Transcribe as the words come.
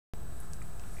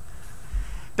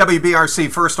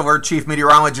WBRC First Alert Chief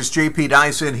Meteorologist J.P.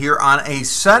 Dyson here on a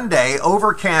Sunday.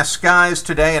 Overcast skies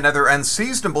today, another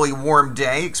unseasonably warm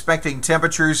day. Expecting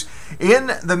temperatures in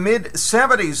the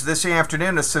mid-70s this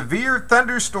afternoon. A severe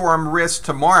thunderstorm risk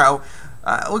tomorrow.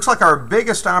 It looks like our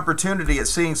biggest opportunity at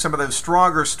seeing some of those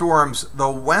stronger storms, the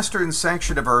western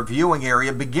section of our viewing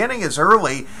area, beginning as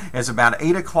early as about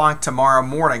 8 o'clock tomorrow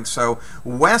morning. So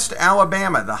West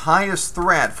Alabama, the highest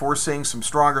threat for seeing some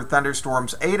stronger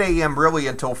thunderstorms, 8 a.m. really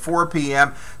until 4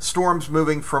 p.m. Storms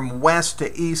moving from west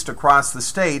to east across the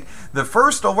state. The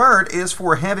first alert is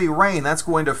for heavy rain. That's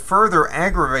going to further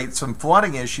aggravate some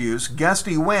flooding issues.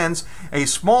 Gusty winds, a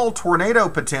small tornado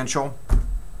potential.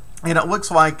 And it looks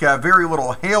like very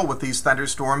little hail with these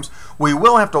thunderstorms. We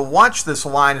will have to watch this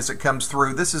line as it comes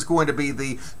through. This is going to be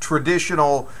the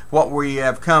traditional, what we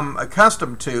have come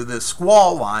accustomed to, the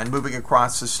squall line moving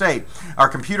across the state. Our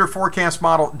computer forecast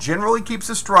model generally keeps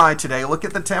us dry today. Look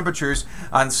at the temperatures.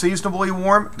 Unseasonably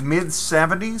warm,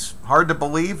 mid-70s. Hard to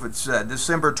believe. It's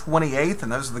December 28th,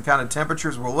 and those are the kind of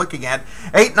temperatures we're looking at.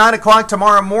 8, 9 o'clock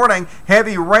tomorrow morning,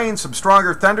 heavy rain, some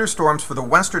stronger thunderstorms for the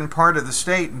western part of the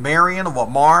state. Marion,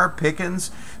 Lamar,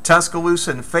 Pickens,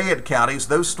 Tuscaloosa, and Fayette counties.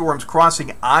 Those storms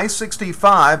crossing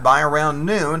I-65 by around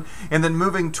noon and then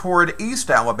moving toward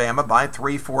East Alabama by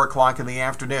 3, 4 o'clock in the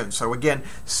afternoon. So again,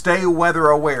 stay weather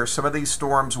aware. Some of these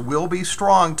storms will be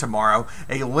strong tomorrow.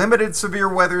 A limited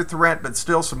severe weather threat, but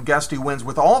still some gusty winds.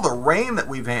 With all the rain that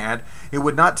we've had, it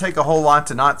would not take a whole lot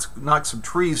to knock some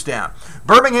trees down.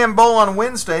 Birmingham Bowl on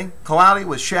Wednesday, cloudy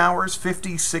with showers,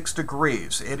 56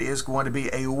 degrees. It is going to be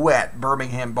a wet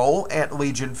Birmingham Bowl at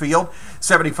Legion Field.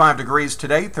 75 degrees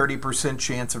today, 30%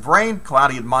 chance of rain,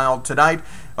 cloudy and mild tonight,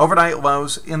 overnight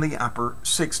lows in the upper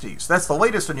 60s. That's the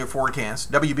latest on your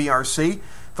forecast. WBRC,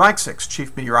 Fox 6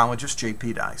 Chief Meteorologist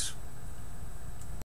J.P. Dyson.